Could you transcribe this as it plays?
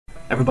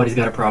Everybody's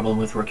got a problem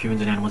with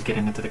raccoons and animals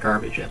getting into the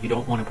garbage. You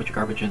don't want to put your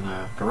garbage in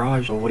the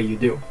garage, so what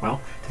do? Well,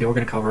 today we're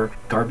going to cover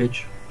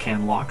garbage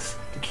can locks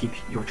to keep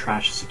your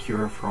trash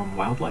secure from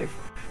wildlife,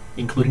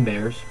 including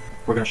bears.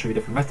 We're going to show you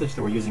different methods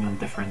that we're using on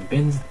different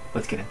bins.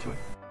 Let's get into it.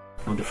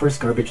 Now, the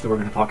first garbage that we're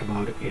going to talk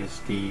about is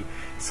the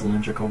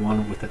cylindrical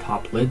one with the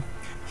top lid.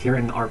 Here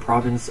in our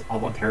province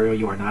of Ontario,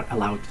 you are not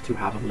allowed to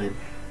have a lid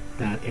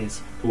that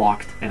is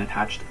locked and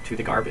attached to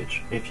the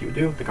garbage. If you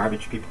do, the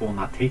garbage people will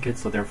not take it,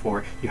 so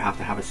therefore you have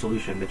to have a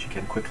solution that you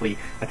can quickly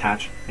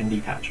attach and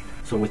detach.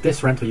 So with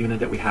this rental unit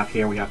that we have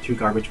here, we have two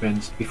garbage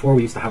bins. Before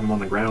we used to have them on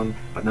the ground,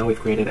 but now we've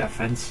created a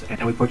fence,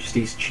 and we purchased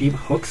these cheap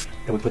hooks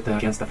that we put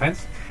against the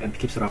fence and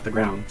keeps it off the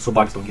ground so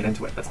bugs don't get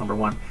into it. That's number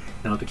one.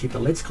 Now, to keep the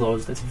lids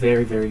closed, it's a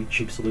very, very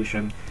cheap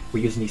solution.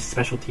 We're using these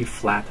specialty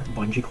flat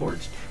bungee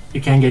cords.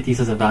 You can get these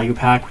as a value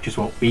pack, which is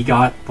what we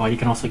got, but you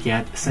can also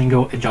get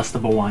single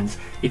adjustable ones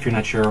if you're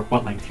not sure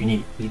what length you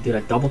need. We did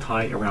a double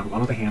tie around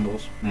one of the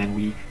handles, and then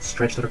we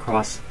stretched it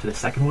across to the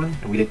second one,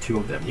 and we did two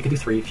of them. You can do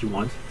three if you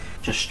want.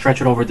 Just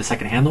stretch it over the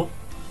second handle,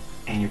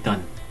 and you're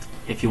done.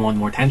 If you want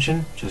more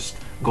tension, just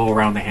go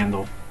around the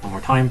handle one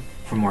more time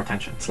for more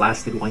tension. It's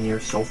lasted 1 year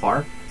so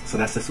far, so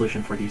that's the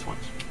solution for these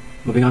ones.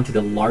 Moving on to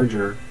the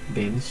larger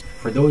bins.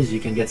 For those, you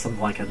can get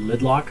something like a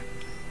lid lock.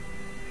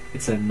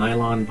 It's a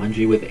nylon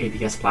bungee with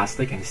ABS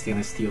plastic and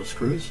stainless steel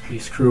screws. You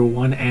screw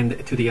one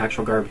end to the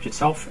actual garbage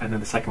itself, and then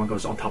the second one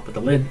goes on top of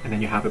the lid, and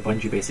then you have a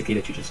bungee basically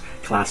that you just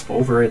clasp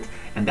over it,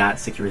 and that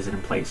secures it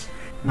in place.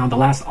 Now, the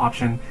last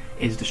option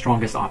is the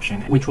strongest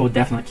option, which will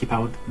definitely keep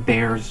out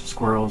bears,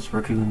 squirrels,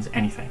 raccoons,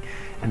 anything.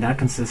 And that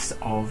consists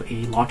of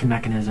a locking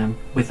mechanism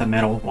with a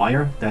metal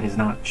wire that is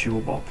not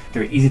chewable.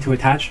 They're easy to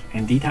attach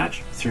and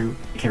detach through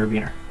a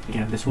carabiner.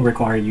 Again, this will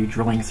require you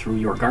drilling through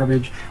your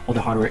garbage. All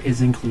the hardware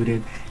is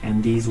included,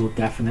 and these will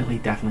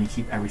definitely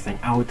keep everything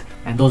out.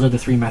 And those are the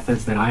three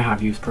methods that I have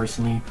used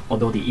personally,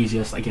 although the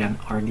easiest, again,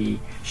 are the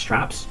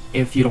straps.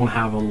 If you don't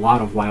have a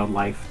lot of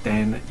wildlife,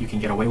 then you can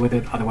get away with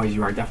it. Otherwise,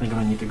 you are definitely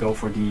going to need to go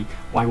for the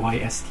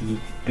YYST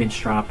bin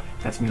strap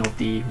that's made of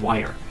the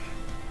wire.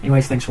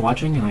 Anyways, thanks for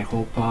watching, and I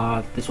hope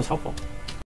this was helpful.